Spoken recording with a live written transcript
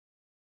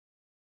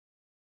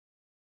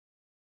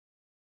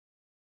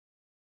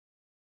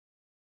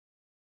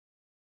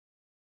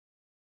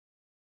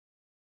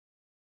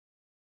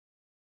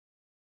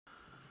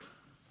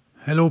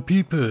Hello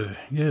people.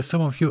 Yes,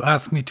 some of you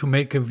asked me to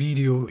make a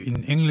video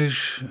in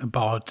English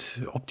about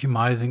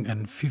optimizing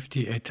an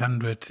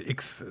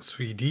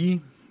 5800X3D,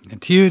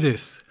 and here it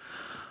is.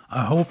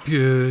 I hope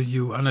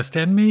you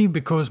understand me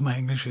because my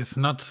English is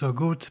not so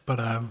good, but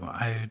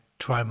I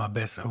try my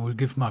best. I will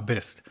give my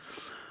best.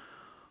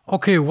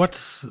 Okay,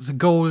 what's the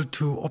goal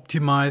to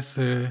optimize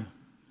the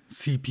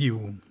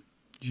CPU?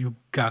 You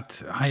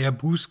got higher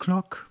boost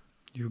clock,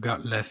 you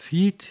got less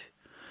heat,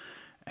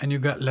 and you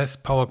got less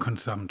power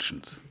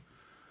consumptions.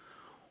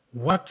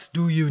 What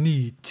do you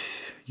need?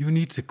 You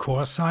need the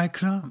core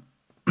cycler,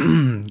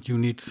 you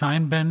need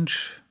Sign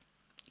Bench,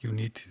 you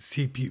need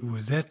CPU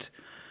Z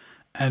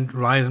and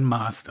Ryzen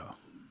Master.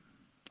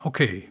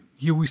 Okay,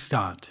 here we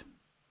start.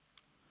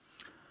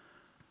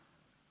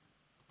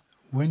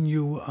 When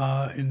you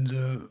are in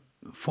the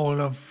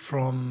folder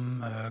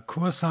from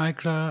core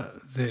cycler,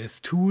 there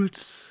is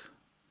tools,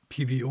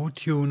 PBO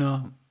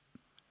tuner,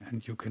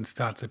 and you can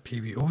start the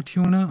PBO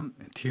tuner,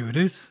 and here it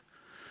is.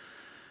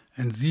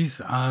 And these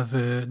are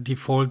the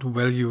default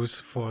values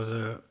for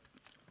the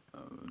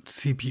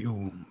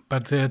CPU,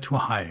 but they are too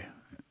high.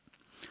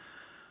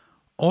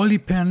 All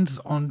depends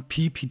on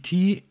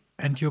PPT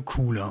and your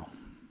cooler.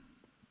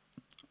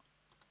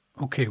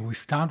 Okay, we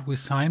start with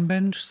Sign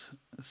Bench,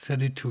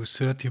 set it to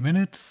 30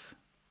 minutes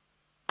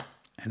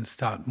and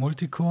start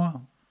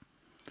multicore.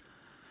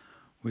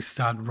 We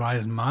start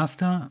Ryzen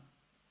Master,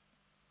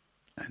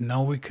 and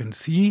now we can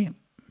see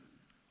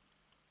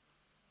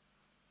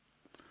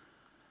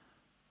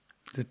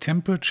the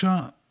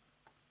temperature.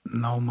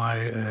 Now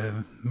my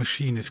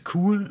machine is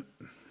cool.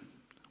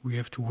 We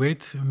have to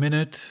wait a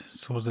minute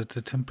so that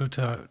the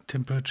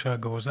temperature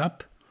goes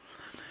up.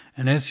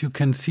 And as you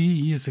can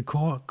see, here's the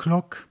core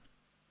clock.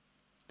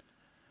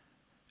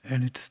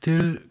 And it's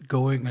still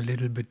going a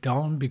little bit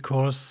down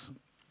because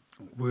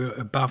we're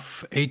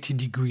above 80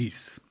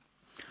 degrees.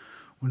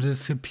 When the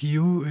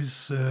CPU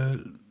is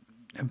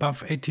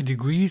above 80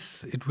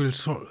 degrees, it will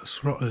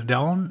throttle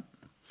down.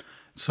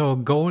 So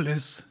goal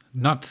is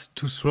not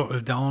to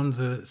throttle down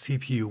the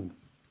CPU.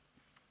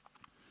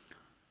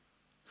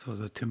 So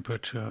the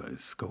temperature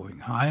is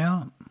going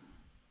higher.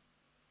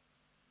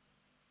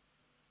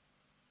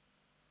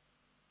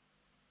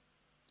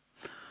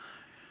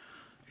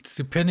 It's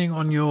depending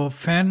on your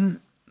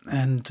fan,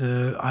 and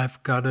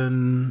I've got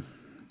a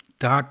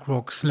Dark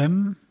Rock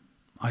Slim.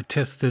 I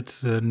tested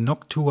the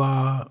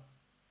Noctua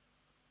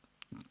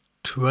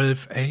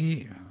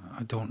 12A,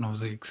 I don't know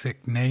the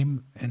exact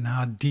name,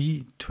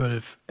 NHD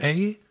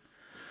 12A.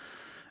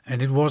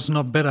 And it was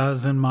not better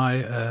than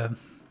my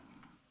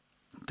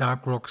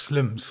Dark Rock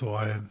Slim, so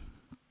I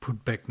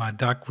put back my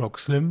Dark Rock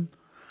Slim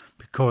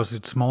because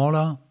it's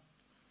smaller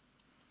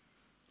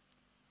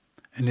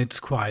and it's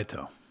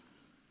quieter.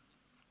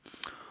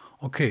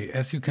 Okay,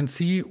 as you can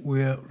see,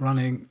 we're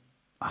running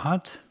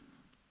hot,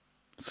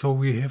 so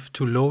we have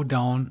to lower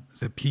down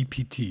the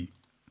PPT.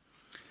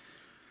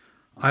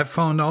 I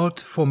found out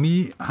for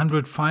me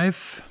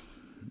 105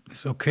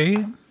 is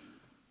okay.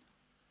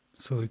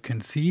 So you can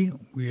see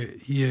we're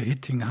here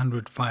hitting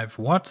 105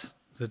 watts,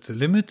 that's the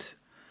limit.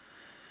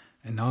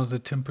 And now the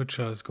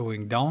temperature is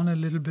going down a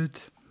little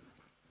bit.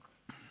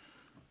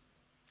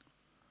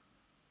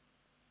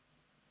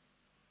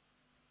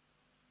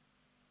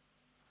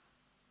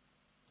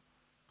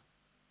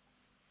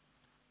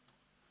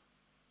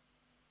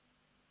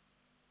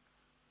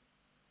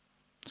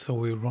 So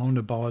we're around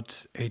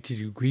about 80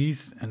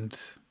 degrees and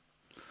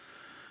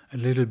a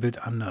little bit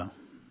under.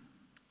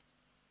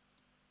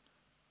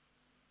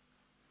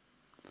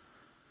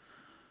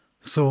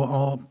 So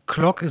our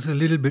clock is a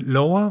little bit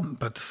lower,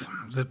 but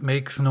that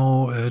makes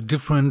no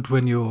difference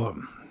when you're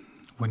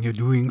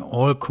doing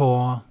all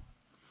core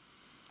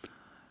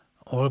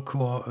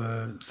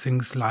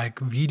things like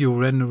video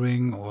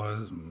rendering or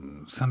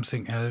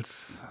something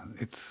else.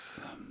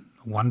 It's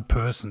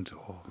 1%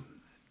 or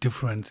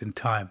difference in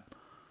time.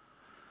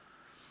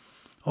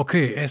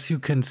 Okay, as you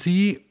can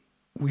see,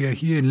 we are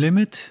here in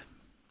limit,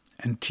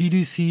 and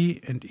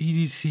TDC and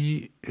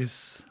EDC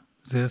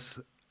there's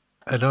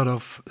a lot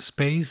of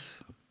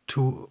space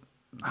to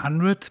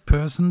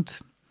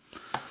 100%,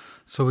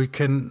 so we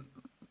can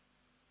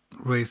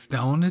lower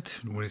down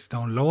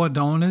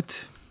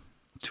it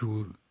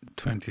to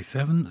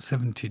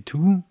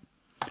 72,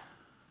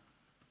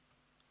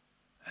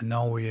 and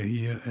now we are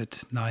here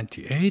at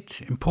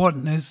 98.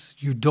 Important is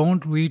you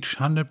don't reach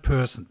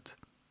 100%.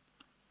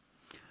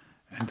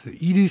 And the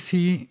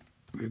EDC,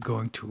 we're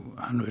going to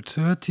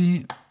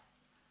 130,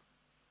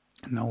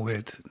 and now we're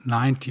at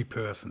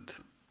 90%.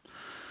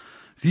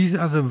 These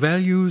are the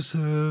values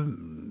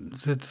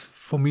which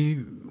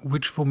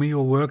for me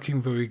are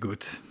working very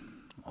good.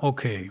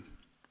 Okay.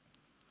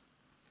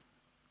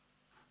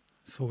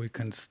 So we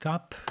can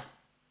stop.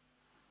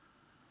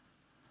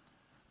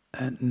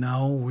 And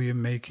now we are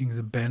making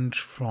the bench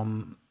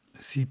from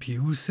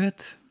CPU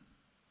set.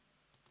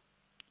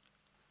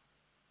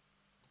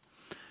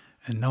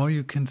 And now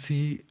you can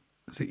see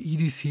the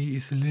EDC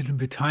is a little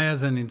bit higher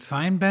than in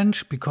Sign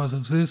Bench. Because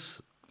of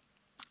this,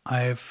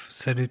 I've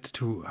set it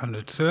to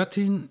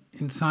 113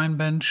 in Sign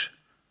Bench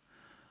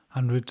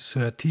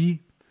 130.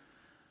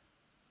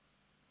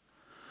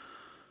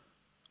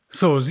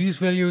 So these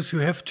values you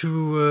have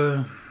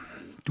to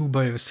do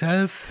by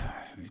yourself.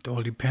 It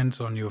all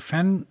depends on your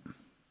fan.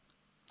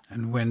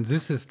 And when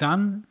this is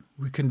done,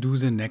 we can do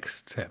the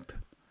next step.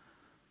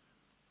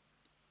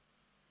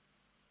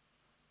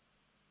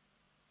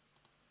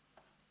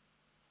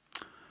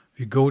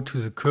 We go to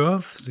the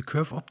curve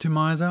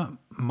optimizer.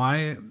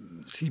 My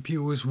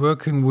CPU is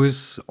working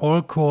with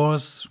all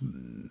cores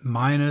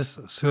minus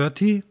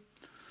 30.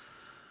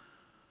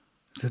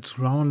 That's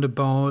round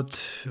about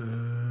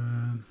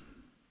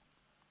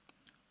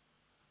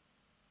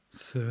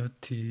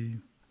 30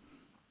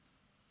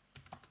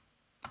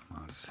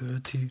 minus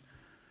 30.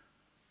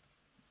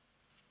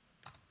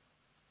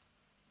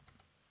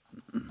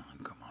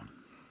 Come on.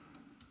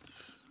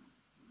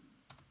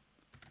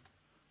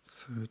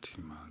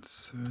 30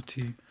 minus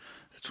 30.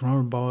 That's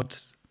round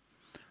about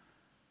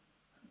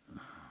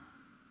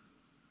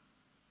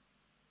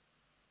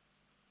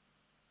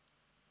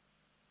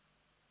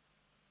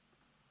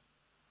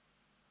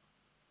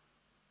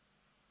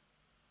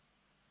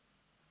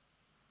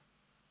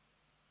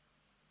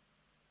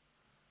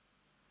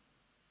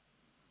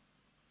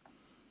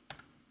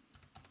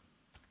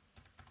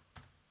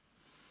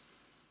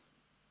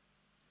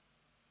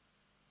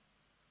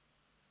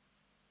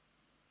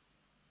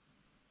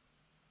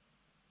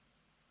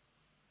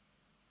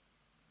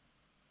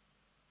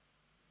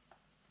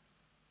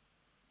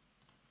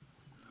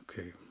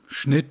okay,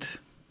 Schnitt.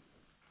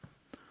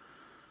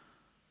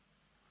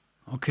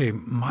 Okay,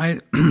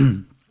 my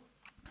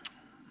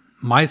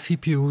my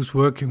CPU is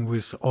working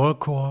with all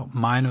core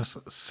minus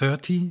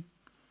 30,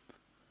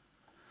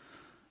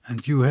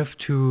 and you have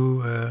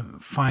to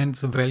find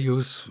the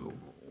values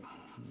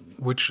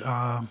which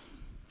are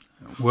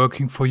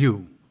working for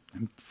you.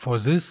 And for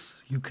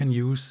this, you can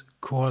use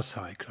Core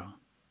Cycler.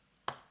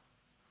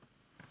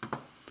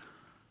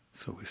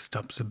 So we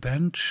stop the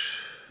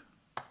bench.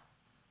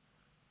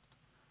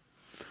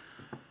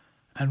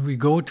 And we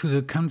go to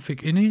the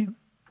config ini.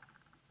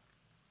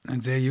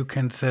 And there you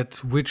can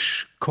set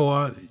which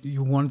core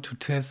you want to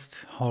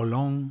test, how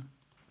long.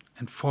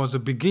 And for the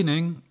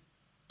beginning,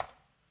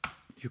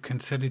 you can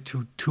set it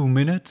to 2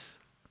 minutes.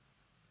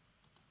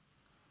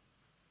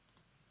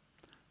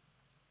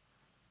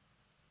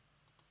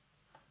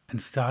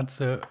 And start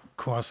the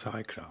Core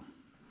Cycler.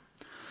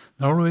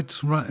 Now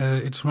it's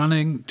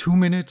running 2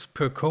 minutes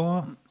per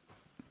core,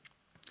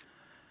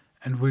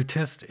 and we'll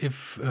test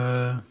if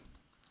the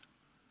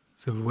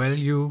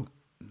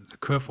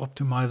curve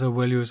optimizer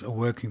values are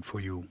working for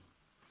you.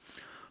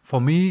 For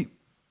me,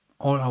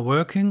 all are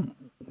working.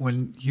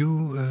 When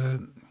you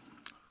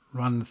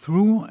run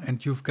through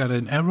and you've got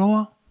an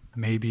error,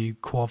 maybe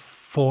core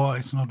 4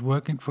 is not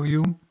working for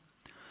you,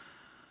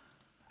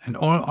 and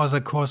all other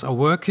cores are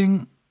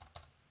working,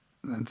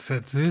 and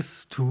set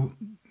this to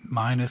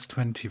minus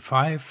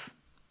 25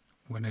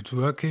 when it's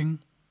working.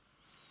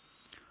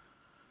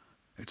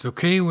 It's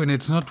okay. When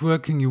it's not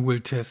working, you will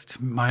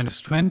test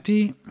minus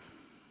 20.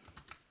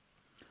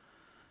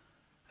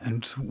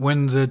 And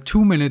when the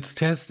 2 minutes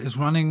test is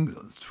running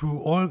through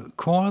all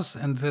cores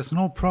and there's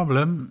no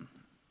problem,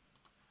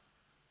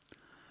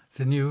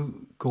 then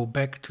you go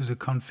back to the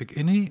config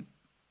ini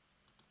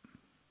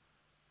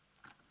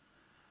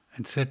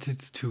and set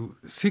it to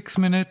 6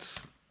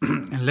 minutes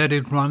and let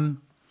it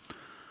run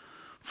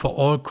for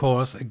all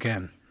cores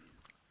again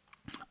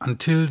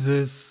until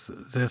there's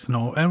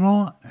no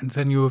error, and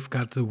then you have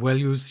got the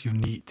values you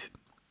need.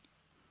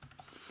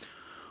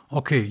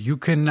 Okay, you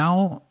can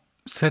now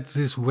set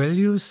these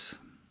values,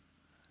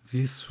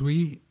 these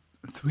three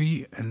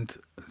and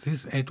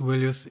these 8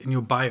 values in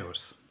your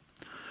BIOS.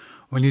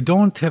 When you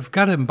don't have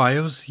got a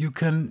BIOS, you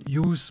can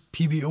use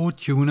PBO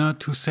tuner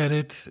to set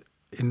it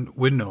in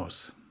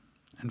Windows.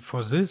 And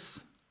for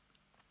this,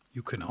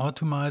 you can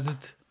automate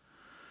it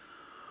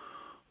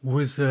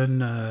with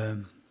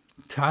a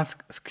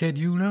task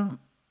scheduler,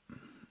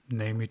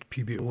 name it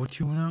PBO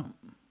tuner.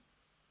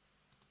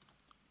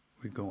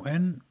 We go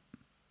in,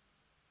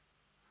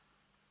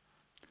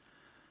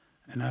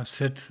 and I've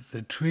set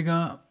the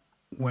trigger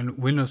when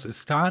Windows is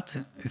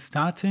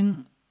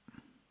starting.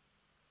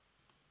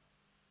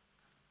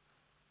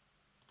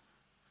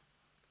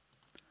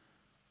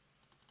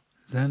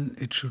 Then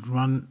it should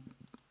run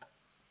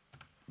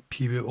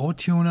PBO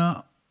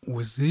tuner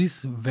with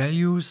these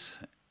values,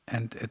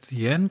 and at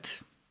the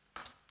end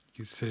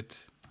you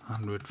set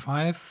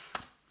 105,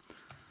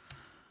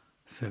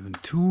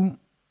 72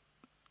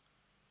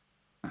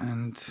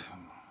 and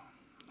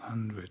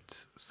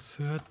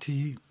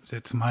 130.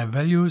 That's my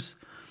values,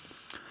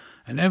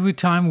 and every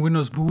time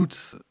Windows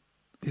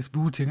is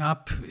booting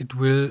up, it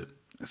will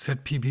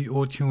set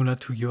PBO tuner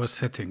to your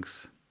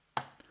settings.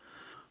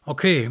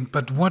 Okay,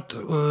 but what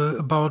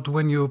about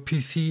when your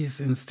PC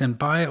is in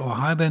standby or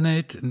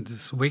hibernate and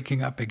is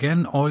waking up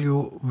again? All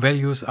your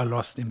values are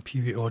lost in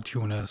PBO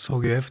tuner,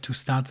 so you have to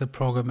start the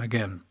program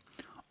again.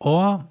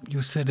 Or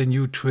you set a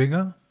new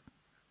trigger,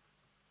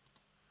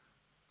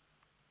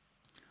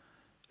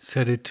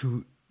 set it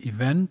to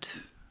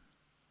event,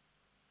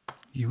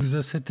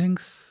 user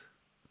settings,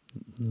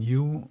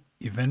 new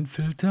event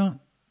filter.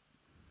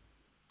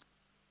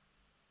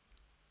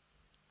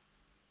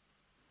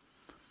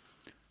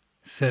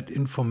 Set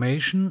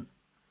information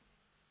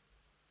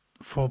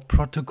for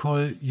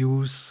protocol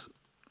use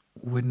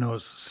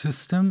Windows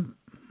system.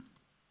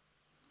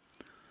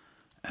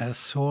 As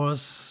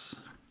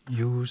source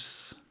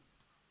use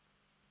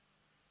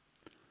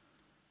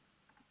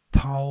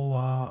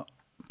power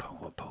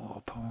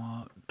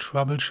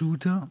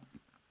troubleshooter.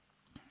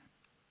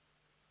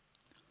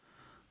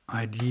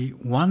 ID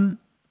 1,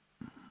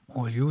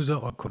 all user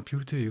or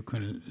computer, you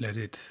can let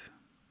it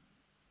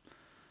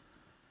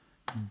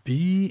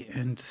be,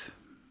 and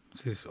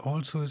this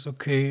also is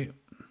okay.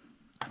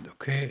 And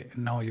okay,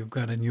 now you've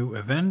got a new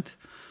event.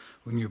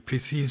 When your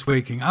PC is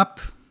waking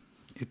up,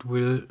 it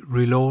will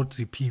reload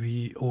the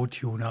PBO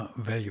tuner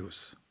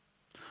values.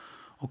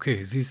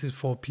 Okay, this is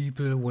for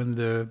people when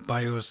the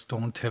BIOS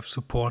don't have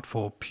support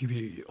for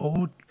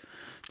PBO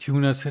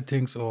tuner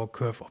settings or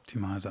curve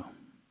optimizer.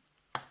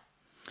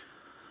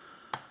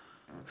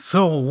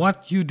 So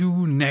what you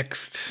do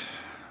next?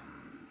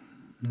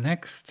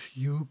 Next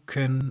you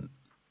can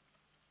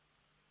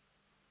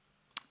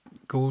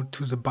go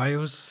to the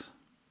BIOS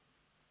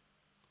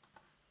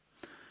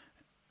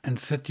and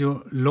set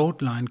your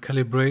load line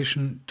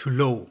calibration to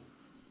low,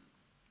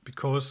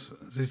 because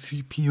the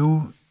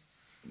CPU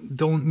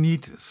don't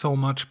need so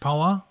much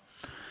power,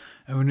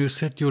 and when you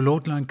set your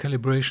load line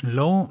calibration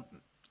low,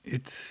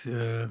 it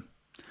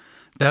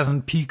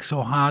doesn't peak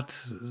so hard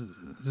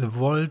the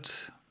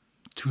volt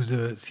to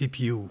the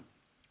CPU.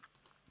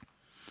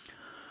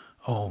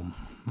 Oh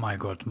my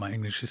god, my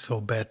English is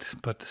so bad,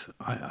 but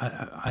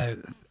I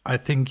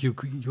think you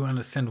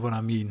understand what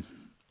I mean.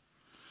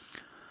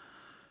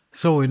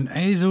 So in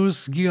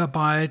ASUS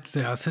Gigabyte,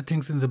 there are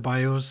settings in the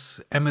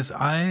BIOS.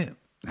 MSI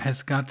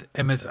has got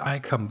MSI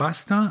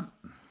Combustor,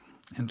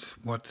 and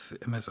what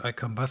MSI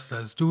Combustor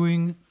is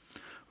doing,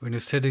 when you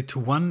set it to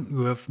 1,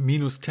 you have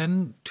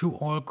 -10 to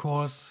all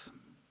cores,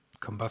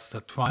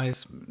 Combustor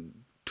twice,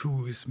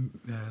 2 is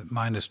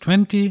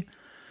 -20,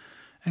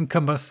 and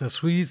Combustor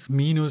 3 is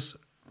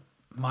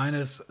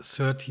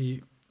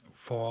 -30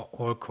 for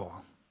all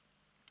core.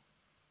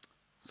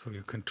 So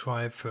you can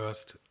try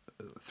first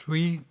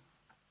 3,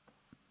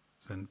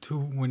 then 2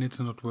 when it's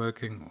not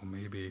working, or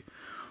maybe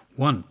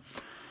 1.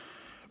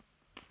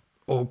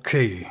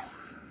 Okay.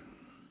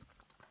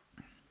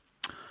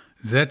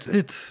 That's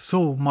it.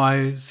 So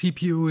my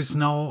CPU is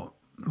now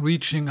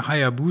reaching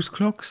higher boost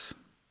clocks.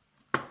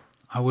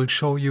 I will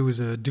show you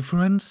the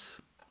difference.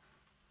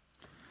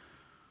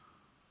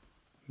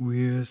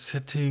 We're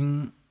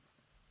setting,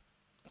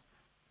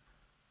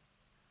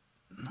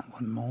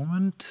 one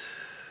moment.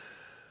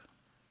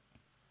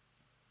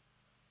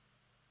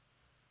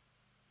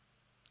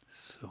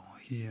 So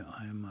here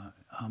are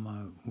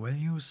my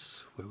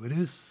values, where it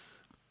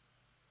is.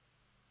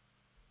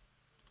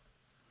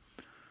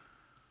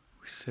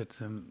 We set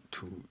them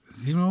to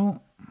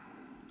 0.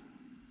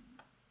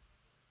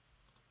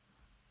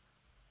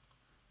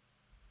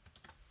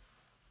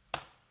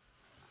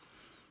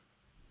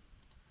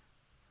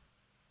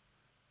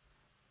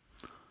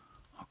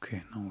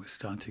 Okay, now we're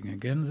starting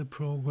again the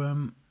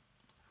program.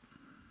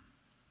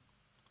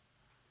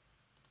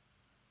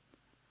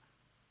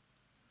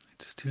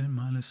 It's still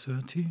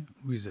 -30.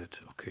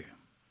 Reset. Okay,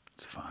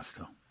 it's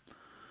faster.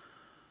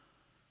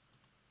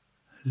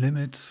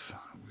 Limits,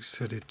 we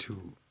set it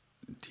to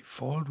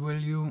default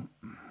value.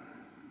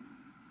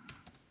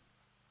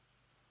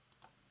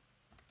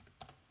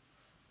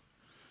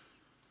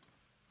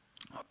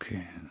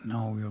 Okay,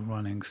 now we're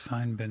running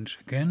Signbench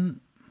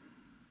again.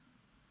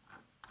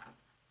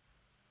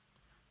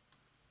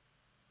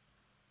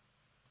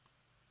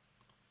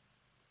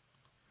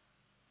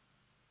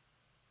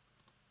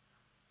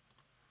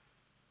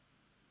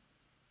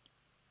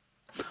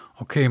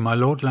 Okay, my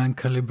load line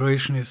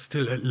calibration is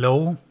still at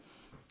low,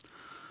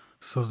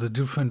 so the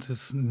difference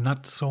is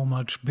not so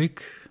much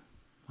big.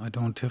 I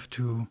don't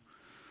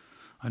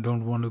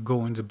want to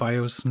go in the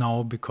BIOS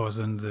now, because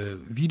then the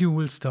video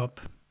will stop.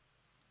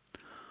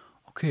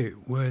 Okay,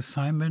 where is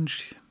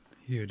Signbench?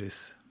 Here it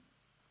is.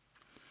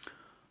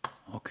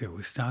 Okay,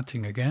 we're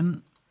starting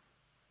again.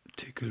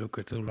 Take a look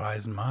at the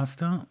Ryzen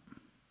Master.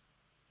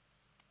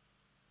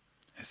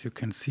 As you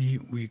can see,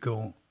 we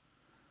go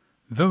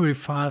very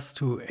fast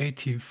to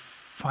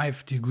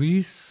 85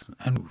 degrees,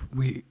 and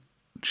we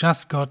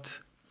just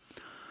got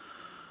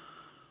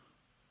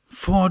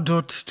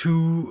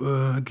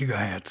 4.2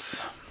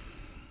 gigahertz.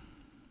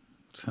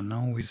 So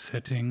now we're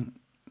setting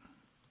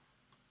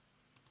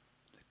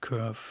the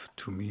curve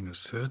to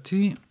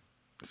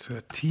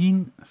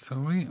 -13,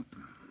 sorry.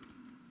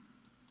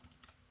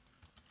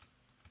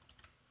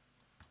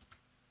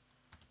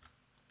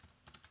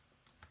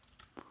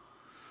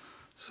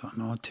 So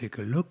now take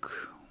a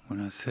look. When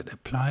I set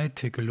apply,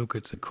 take a look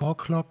at the core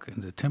clock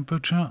and the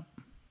temperature.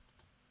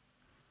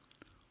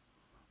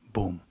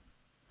 Boom.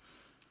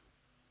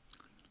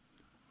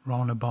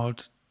 Round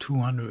about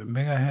 200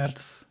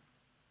 megahertz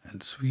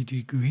and 3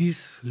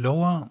 degrees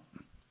lower.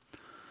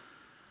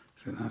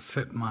 Then I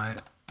set my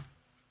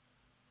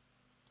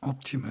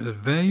optimal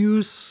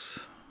values.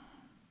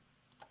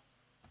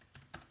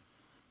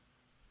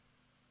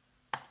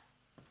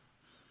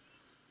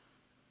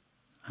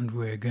 And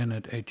we're again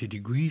at 80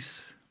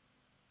 degrees.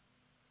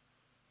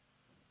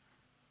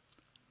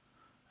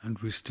 And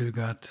we still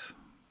got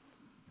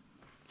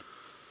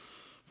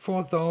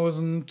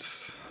 4,000.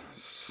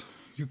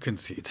 You can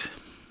see it.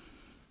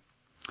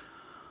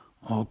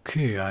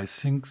 Okay, I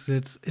think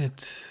that's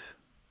it.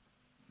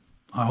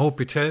 I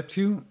hope it helped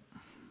you.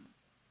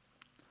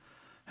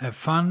 Have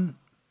fun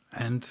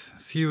and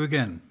see you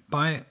again.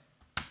 Bye.